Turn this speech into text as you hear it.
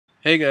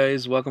Hey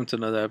guys, welcome to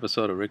another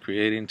episode of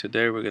Recreating.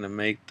 Today we're going to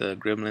make the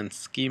Gremlin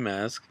ski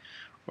mask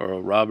or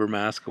a robber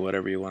mask or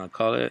whatever you want to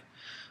call it.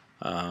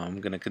 I'm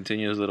going to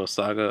continue this little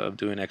saga of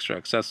doing extra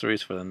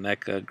accessories for the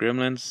NECA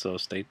Gremlins, so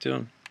stay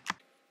tuned.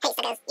 Hey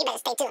suckers, you better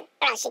stay tuned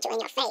or I'll shoot you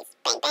in your face.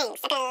 Bang bang,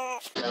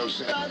 suckers!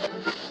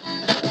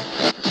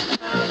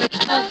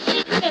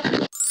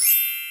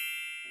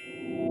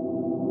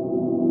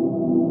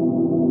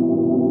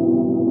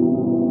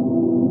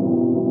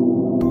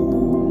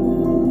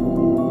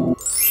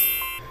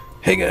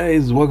 Hey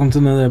guys, welcome to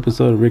another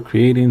episode of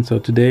Recreating. So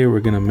today we're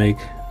going to make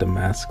the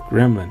mask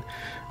Gremlin.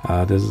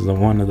 This is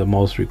one of the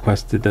most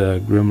requested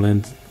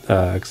Gremlin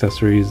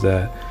accessories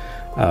that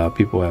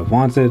people have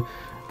wanted.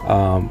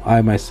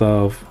 I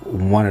myself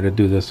wanted to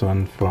do this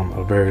one from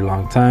a very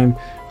long time.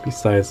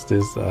 Besides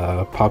this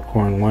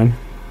popcorn one,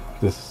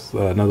 this is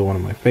another one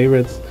of my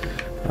favorites.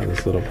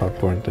 This little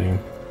popcorn thing.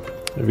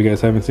 If you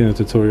guys haven't seen a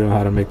tutorial on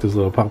how to make this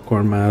little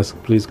popcorn mask,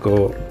 please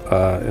go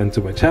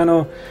into my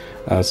channel,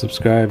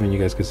 subscribe, and you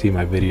guys can see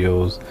my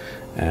videos,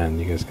 and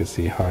you guys can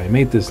see how I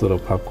made this little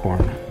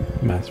popcorn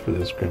mask for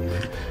this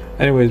Gremlin.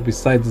 Anyways,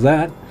 besides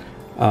that,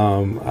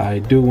 I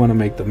do want to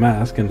make the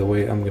mask, and the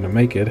way I'm gonna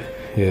make it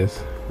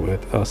is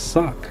with a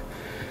sock.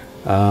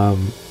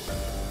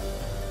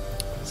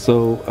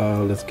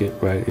 So let's get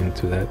right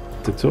into that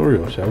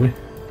tutorial, shall we?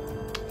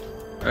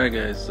 Alright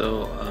guys,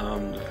 so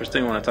the first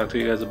thing I want to talk to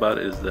you guys about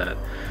is that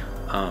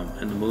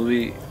in the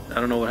movie, I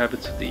don't know what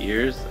happens to the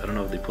ears. I don't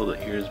know if they pull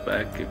the ears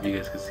back. If you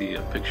guys can see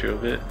a picture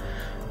of it,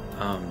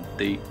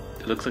 it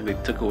looks like they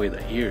took away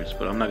the ears,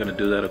 but I'm not going to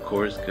do that, of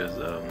course, because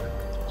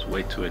it's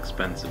way too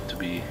expensive to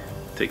be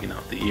taking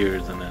out the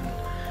ears and then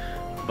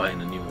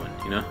buying a new one,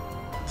 you know?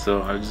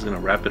 So I'm just going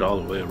to wrap it all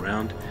the way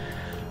around.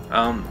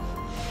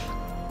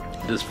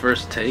 This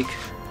first take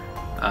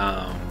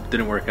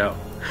didn't work out.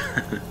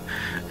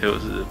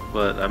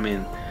 But I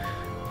mean,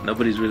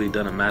 nobody's really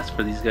done a mask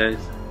for these guys.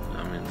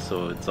 I mean,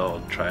 so it's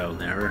all trial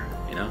and error,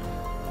 you know.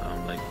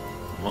 Like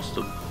most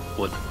of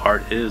what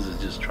art is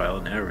just trial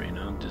and error, you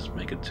know. Just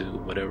make it to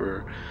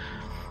whatever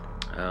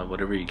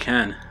you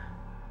can.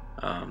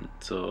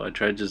 So I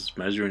tried just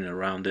measuring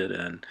around it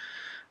and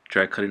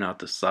tried cutting out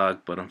the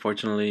sock, but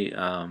unfortunately,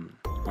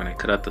 when I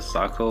cut out the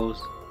sock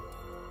holes,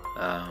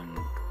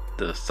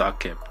 the sock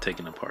kept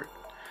taking apart.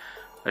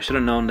 I should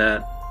have known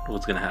that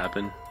was gonna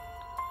happen.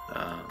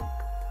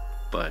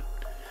 But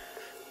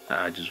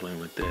I just went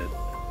with it.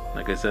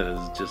 Like I said,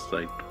 it's just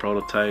like the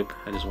prototype.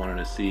 I just wanted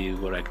to see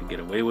what I could get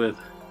away with.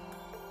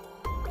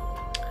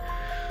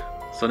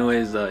 So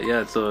anyways,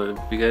 yeah, so if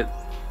you get,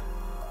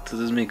 so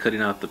this is me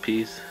cutting out the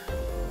piece.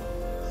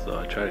 So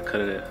I tried to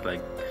cut it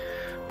like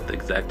with the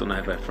X-Acto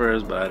knife at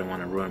first, but I didn't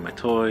want to ruin my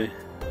toy,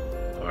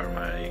 or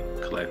my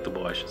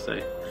collectible I should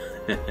say.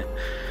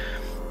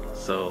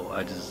 So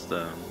I just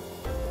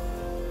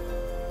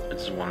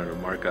wanted to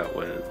mark out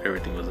where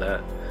everything was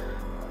at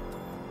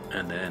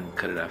and then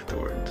cut it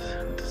afterwards.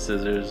 The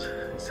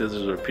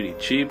scissors were pretty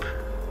cheap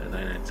at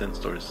 99-cent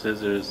store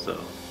scissors, so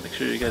make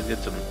sure you guys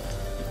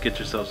get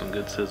yourself some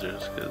good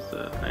scissors, because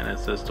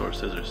 99-cent store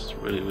scissors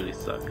really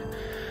suck.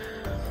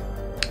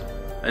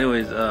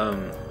 Anyways,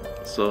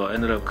 so I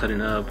ended up cutting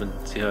up, and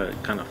see how it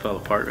kind of fell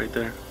apart right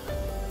there.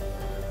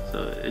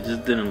 So it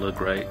just didn't look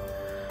right.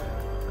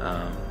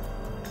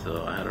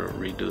 So I had to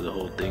redo the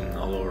whole thing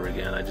all over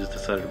again. I just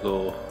decided to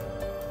go,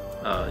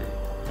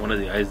 one of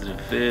the eyes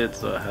didn't fit,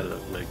 so I had to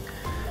like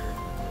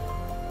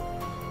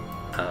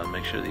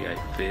make sure the eye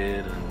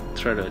fit and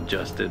try to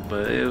adjust it,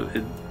 but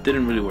it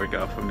didn't really work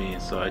out for me,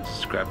 so I just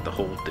scrapped the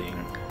whole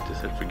thing.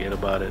 Just said forget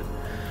about it.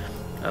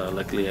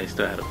 Luckily I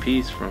still had a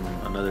piece from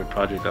another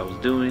project I was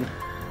doing,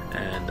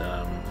 and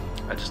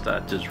I just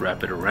thought just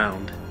wrap it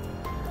around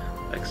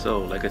like so,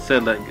 like I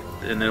said, like,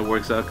 and then it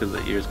works out because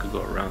the ears could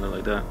go around it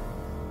like that.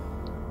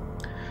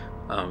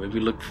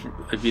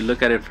 If you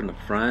look at it from the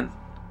front,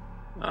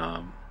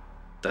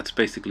 that's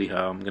basically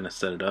how I'm gonna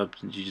set it up.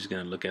 You're just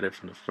gonna look at it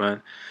from the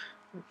front.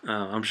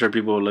 I'm sure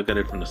people will look at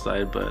it from the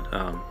side, but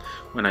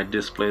when I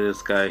display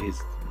this guy,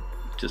 he's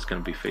just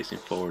gonna be facing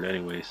forward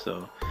anyway.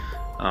 So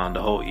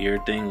the whole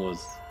ear thing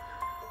was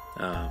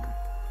a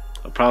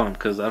problem,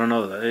 because I don't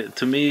know.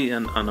 To me,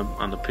 and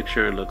on the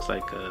picture, it looks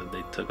like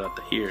they took out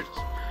the ears.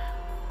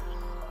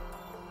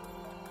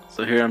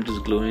 So here I'm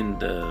just gluing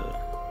the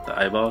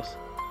eyeballs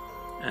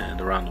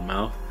and around the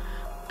mouth.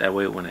 That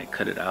way, when I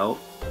cut it out,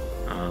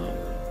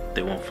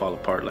 they won't fall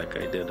apart like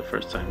I did the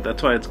first time.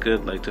 That's why it's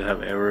good, like, to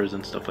have errors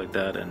and stuff like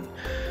that, and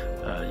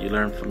you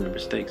learn from your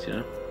mistakes, you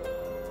know.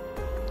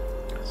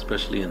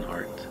 Especially in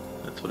art,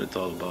 that's what it's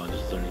all about,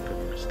 just learning from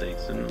your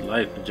mistakes. In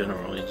life in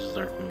general, you just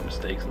learn from your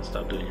mistakes and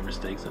stop doing your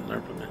mistakes and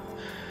learn from it.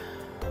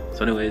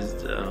 So, anyways,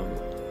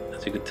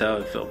 as you could tell,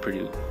 it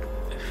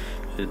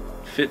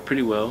fit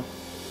pretty well.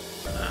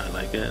 I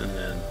like it, and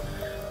then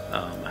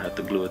I had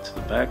to glue it to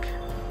the back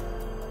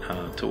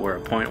to a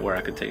point where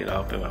I could take it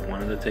off if I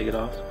wanted to take it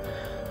off.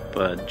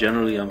 But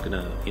generally, I'm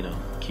gonna, you know,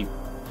 keep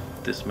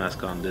this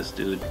mask on this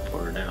dude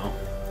for now,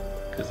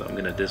 because I'm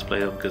gonna display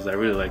him, because I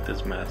really like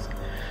this mask.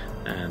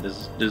 and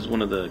this is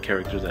one of the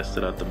characters that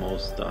stood out the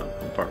most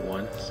in part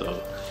 1.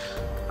 So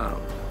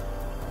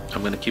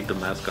I'm gonna keep the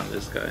mask on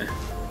this guy.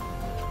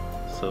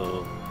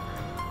 So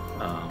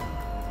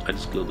I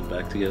just glued the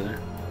back together,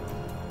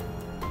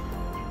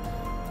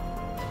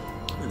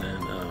 and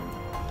then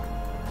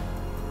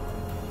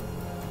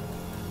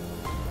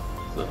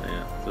so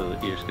yeah, so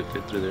the ears could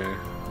fit through there,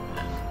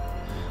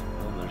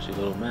 and there's your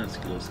little mask,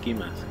 your little ski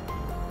mask.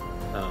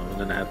 I'm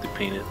gonna have to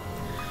paint it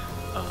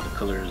the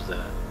colors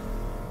that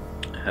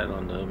I had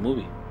on the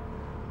movie.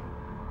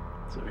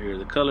 So here are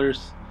the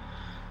colors,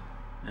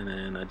 and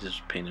then I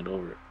just painted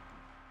over it.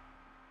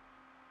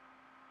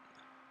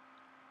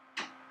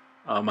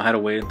 I had to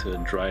wait until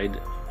it dried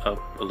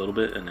up a little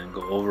bit and then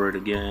go over it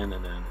again,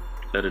 and then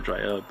let it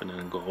dry up and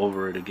then go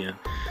over it again.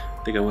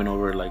 I think I went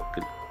over it like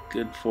a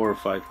good 4 or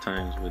 5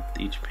 times with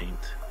each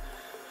paint.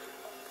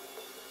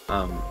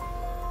 How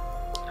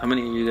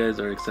many of you guys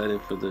are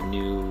excited for the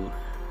new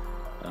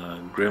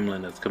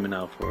Gremlin that's coming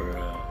out for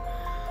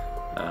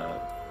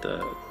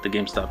the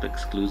GameStop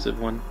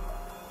exclusive one?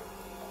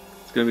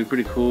 It's gonna be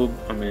pretty cool.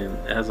 I mean,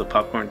 it has a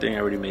popcorn thing. I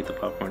already made the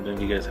popcorn thing.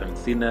 If you guys haven't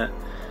seen that,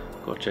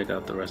 go check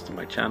out the rest of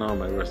my channel,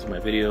 the rest of my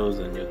videos,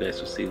 and you guys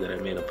will see that I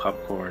made a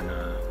popcorn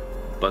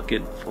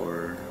bucket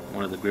for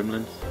one of the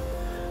Gremlins.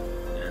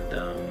 And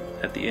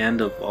at the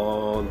end of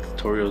all the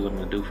tutorials I'm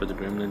gonna do for the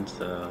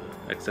Gremlins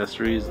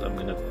accessories, I'm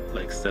gonna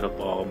like set up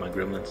all my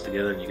Gremlins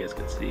together, and you guys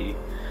can see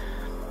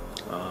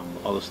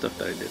all the stuff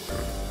that I did for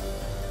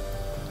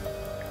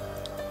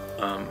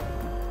them.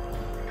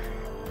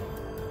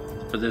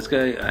 For this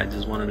guy, I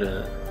just wanted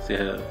to see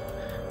how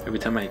every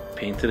time I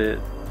painted it,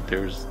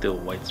 there's still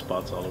white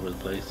spots all over the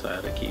place, so I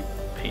had to keep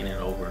painting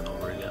it over and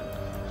over again.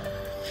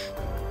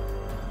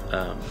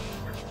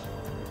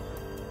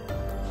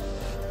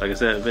 Like I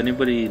said, if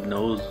anybody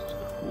knows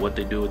what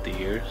they do with the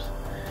ears,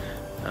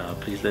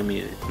 please let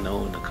me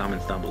know in the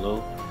comments down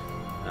below.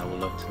 I would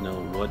love to know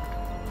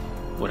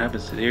what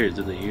happens to the ears.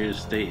 Do the ears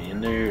stay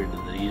in there? Or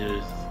do the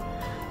ears,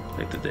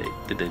 like,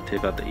 did they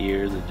take out the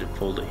ears? Did you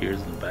fold the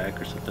ears in the back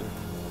or something?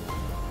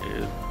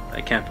 I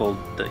can't fold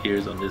the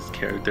ears on this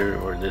character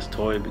or this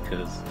toy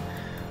because,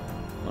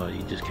 well,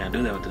 you just can't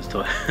do that with this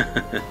toy.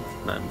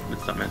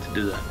 It's not meant to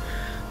do that.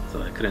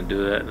 So I couldn't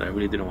do that, and I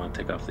really didn't want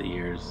to take off the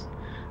ears.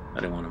 I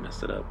didn't want to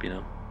mess it up, you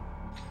know.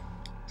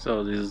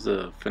 So this is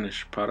the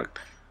finished product.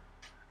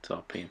 It's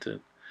all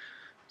painted.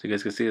 So you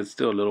guys can see it's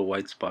still little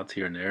white spots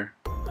here and there.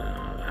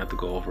 I had to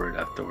go over it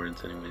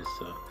afterwards anyways,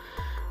 so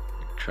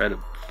try to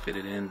fit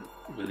it in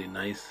really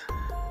nicely,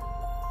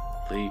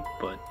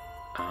 but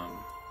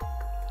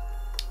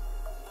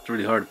it's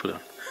really hard to put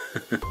on.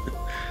 It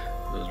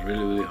was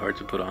really hard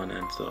to put on,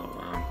 and so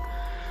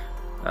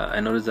I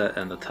noticed that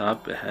on the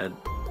top it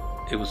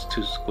was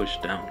too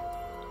squished down.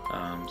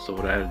 So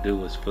what I had to do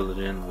was fill it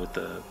in with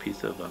a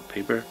piece of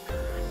paper,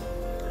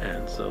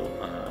 and so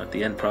at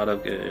the end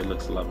product it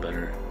looks a lot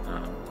better.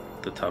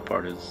 The top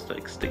part is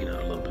like sticking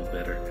out a little bit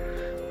better.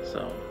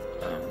 So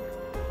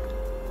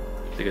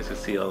you guys can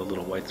see all the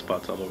little white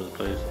spots all over the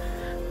place.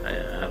 I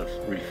had to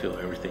refill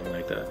everything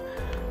like that.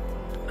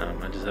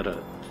 I just had to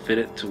fit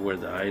it to where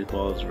the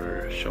eyeballs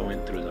were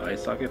showing through the eye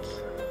sockets,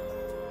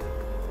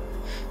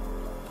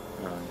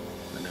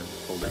 and then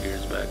pull the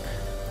ears back.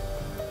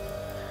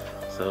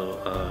 So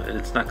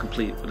it's not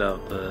complete without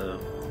a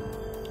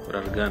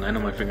gun. I know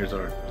my fingers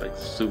are like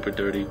super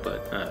dirty,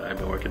 but I've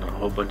been working on a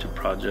whole bunch of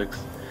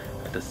projects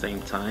at the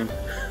same time,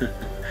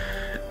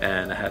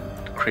 and I had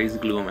crazy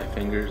glue on my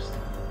fingers,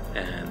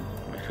 and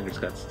my fingers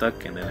got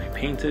stuck, and then I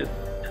painted,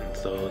 and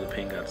so the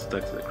paint got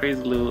stuck to the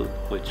crazy glue,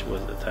 which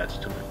was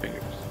attached to my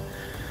fingers.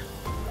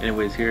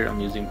 Anyways, here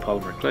I'm using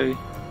polymer clay,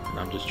 and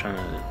I'm just trying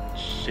to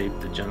shape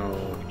the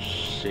general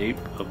shape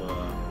of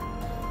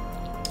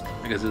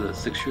I guess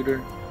it's a 6-shooter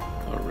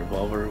or a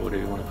revolver,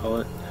 whatever you want to call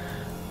it.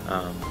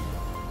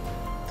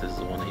 This is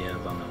the one he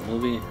has on the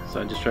movie,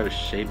 so I just try to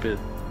shape it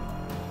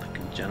like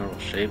a general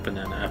shape, and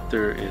then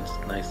after it's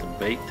nice and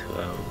baked,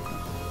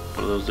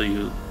 for those of you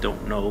who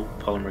don't know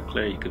polymer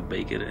clay, you could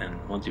bake it, and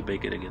once you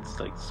bake it, it gets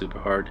like super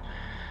hard,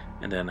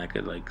 and then I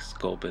could like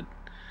sculpt it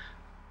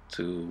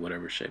to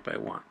whatever shape I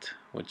want,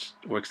 which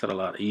works out a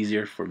lot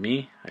easier for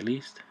me, at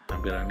least.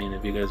 I mean,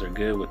 if you guys are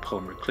good with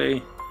polymer clay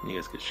and you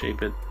guys could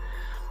shape it,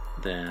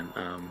 then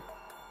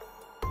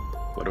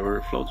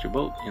whatever floats your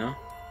boat, you know.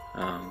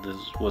 This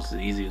was the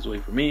easiest way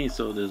for me,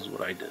 so this is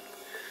what I did.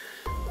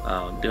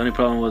 The only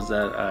problem was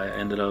that I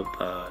ended up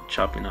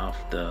chopping off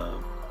the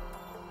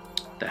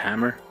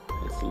hammer.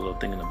 It's a little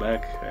thing in the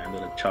back. I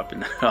ended up chopping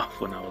that off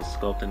when I was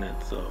sculpting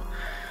it, so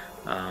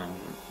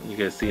you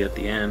guys see at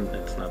the end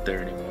it's not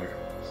there anymore.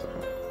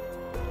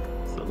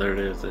 So there it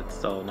is.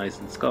 It's all nice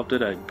and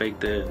sculpted. I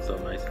baked it, it's all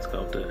nice and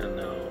sculpted, and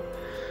now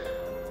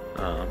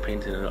I'm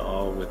painting it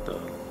all with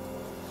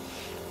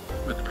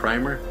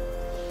primer,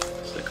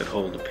 so I could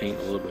hold the paint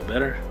a little bit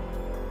better,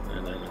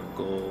 and then I'll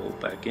go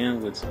back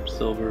in with some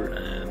silver,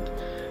 and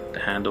the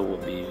handle will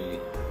be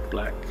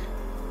black.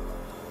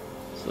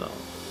 So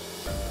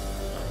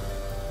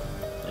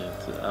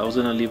I was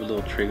gonna leave a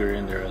little trigger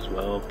in there as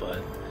well,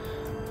 but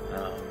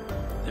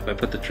if I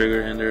put the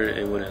trigger in there,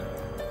 it wouldn't,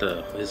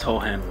 his whole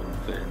hand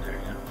wouldn't fit in there,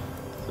 you know.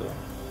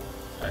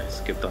 So I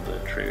skipped on the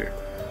trigger.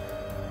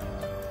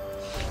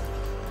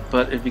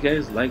 But if you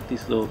guys like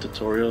these little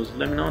tutorials,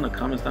 let me know in the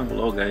comments down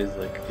below, guys.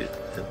 Like it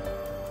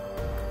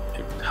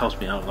helps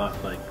me out a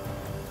lot. Like,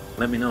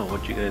 let me know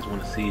what you guys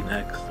want to see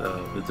next.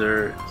 Is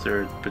there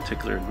a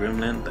particular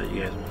gremlin that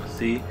you guys want to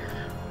see?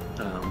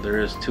 There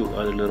is 2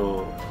 other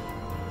little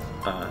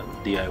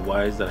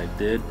DIYs that I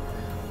did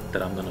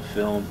that I'm gonna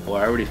film. Well,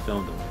 I already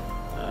filmed them.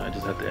 I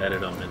just have to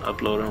edit them and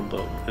upload them.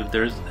 But if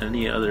there's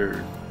any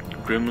other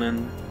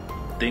gremlin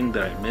thing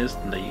that I missed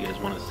and that you guys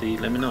want to see,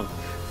 let me know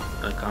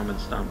in the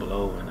comments down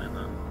below, and then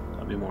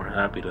I'll be more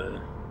happy to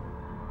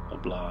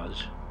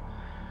oblige.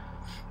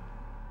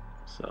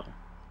 So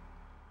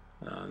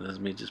this is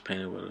me just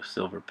painted with a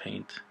silver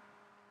paint.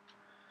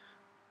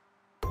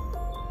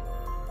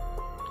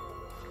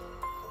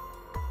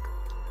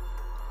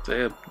 So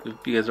yeah,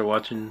 if you guys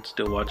are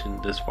still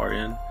watching this far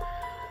in,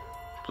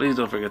 please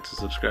don't forget to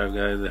subscribe,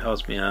 guys. It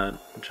helps me out.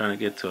 I'm trying to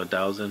get to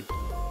 1,000,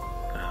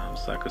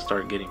 so I could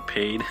start getting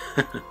paid.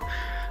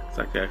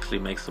 So I could actually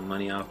make some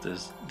money off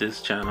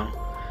this channel.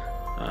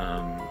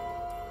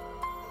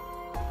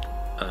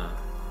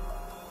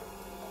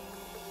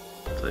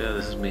 So yeah,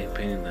 this is me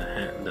painting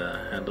the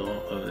handle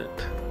of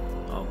it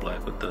all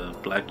black with the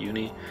black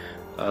uni.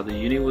 The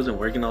uni wasn't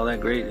working all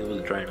that great. It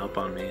was drying up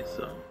on me.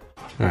 So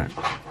alright,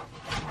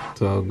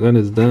 so gun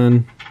is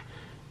done.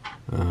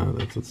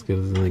 That's as good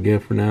as it's gonna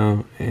get for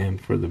now.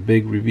 And for the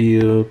big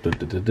reveal, dun,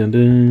 dun, dun, dun,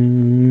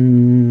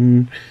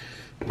 dun,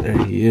 there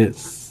he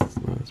is.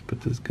 So let's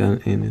put this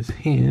gun in his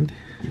hand.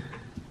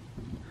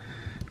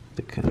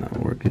 To kind of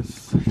work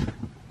his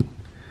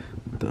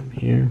thumb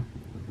here.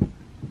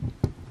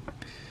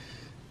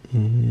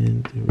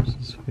 And there's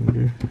his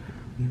finger.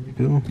 There we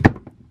go.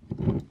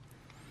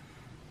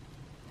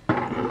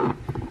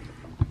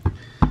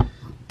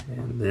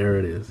 And there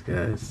it is,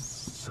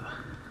 guys.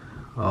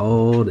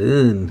 All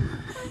in.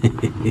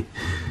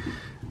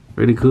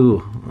 Pretty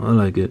cool. I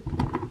like it.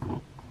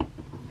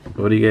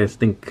 What do you guys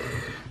think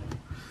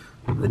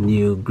of the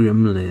new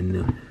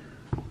Gremlin?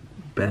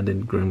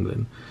 Abandoned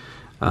Gremlin.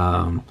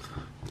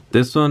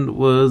 This one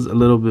was a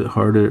little bit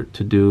harder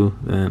to do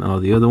than all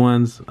the other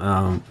ones.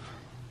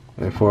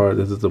 By far,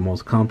 this is the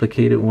most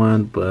complicated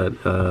one,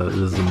 but this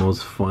is the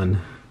most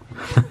fun.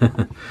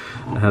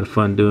 I had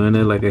fun doing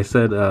it. Like I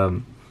said,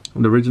 the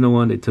original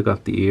one, they took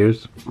off the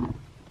ears.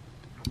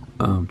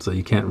 So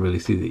you can't really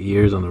see the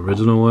ears on the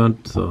original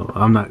one. So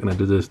I'm not going to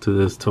do this to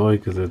this toy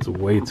because it's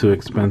way too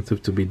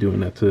expensive to be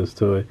doing that to this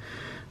toy.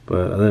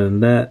 But other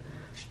than that,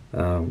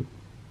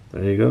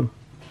 there you go.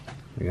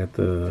 I got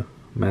the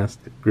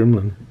masked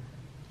gremlin.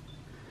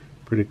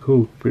 Pretty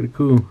cool, pretty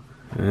cool.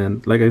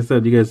 And like I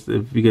said, you guys,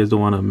 if you guys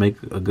don't want to make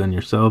a gun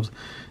yourselves,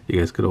 you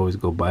guys could always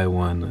go buy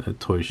one at a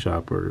toy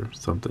shop or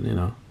something, you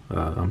know.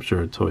 I'm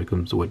sure a toy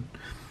comes with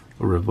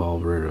a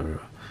revolver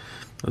or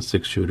a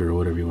 6-shooter or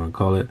whatever you want to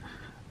call it.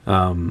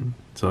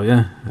 So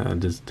yeah, I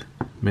just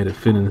made it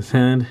fit in his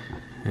hand,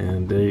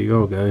 and there you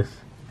go, guys.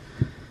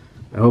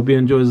 I hope you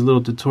enjoyed this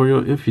little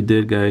tutorial. If you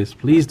did, guys,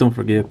 please don't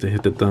forget to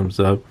hit the thumbs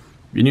up.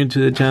 If you're new to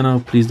the channel,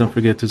 please don't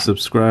forget to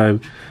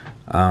subscribe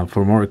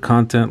for more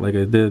content. Like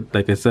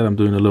I said, I'm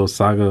doing a little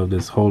saga of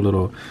this whole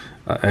little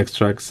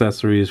extra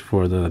accessories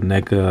for the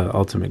NECA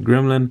Ultimate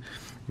Gremlin.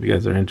 If you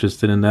guys are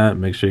interested in that,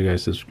 make sure you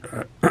guys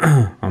subscribe.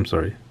 I'm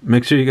sorry.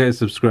 Make sure you guys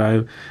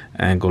subscribe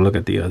and go look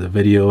at the other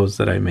videos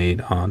that I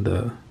made on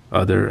the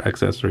other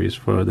accessories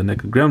for the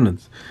NECA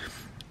Gremlins.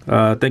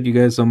 Thank you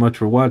guys so much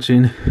for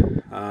watching.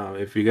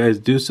 If you guys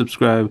do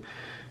subscribe,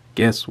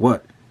 guess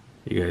what?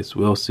 You guys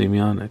will see me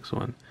on the next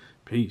one.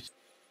 Peace.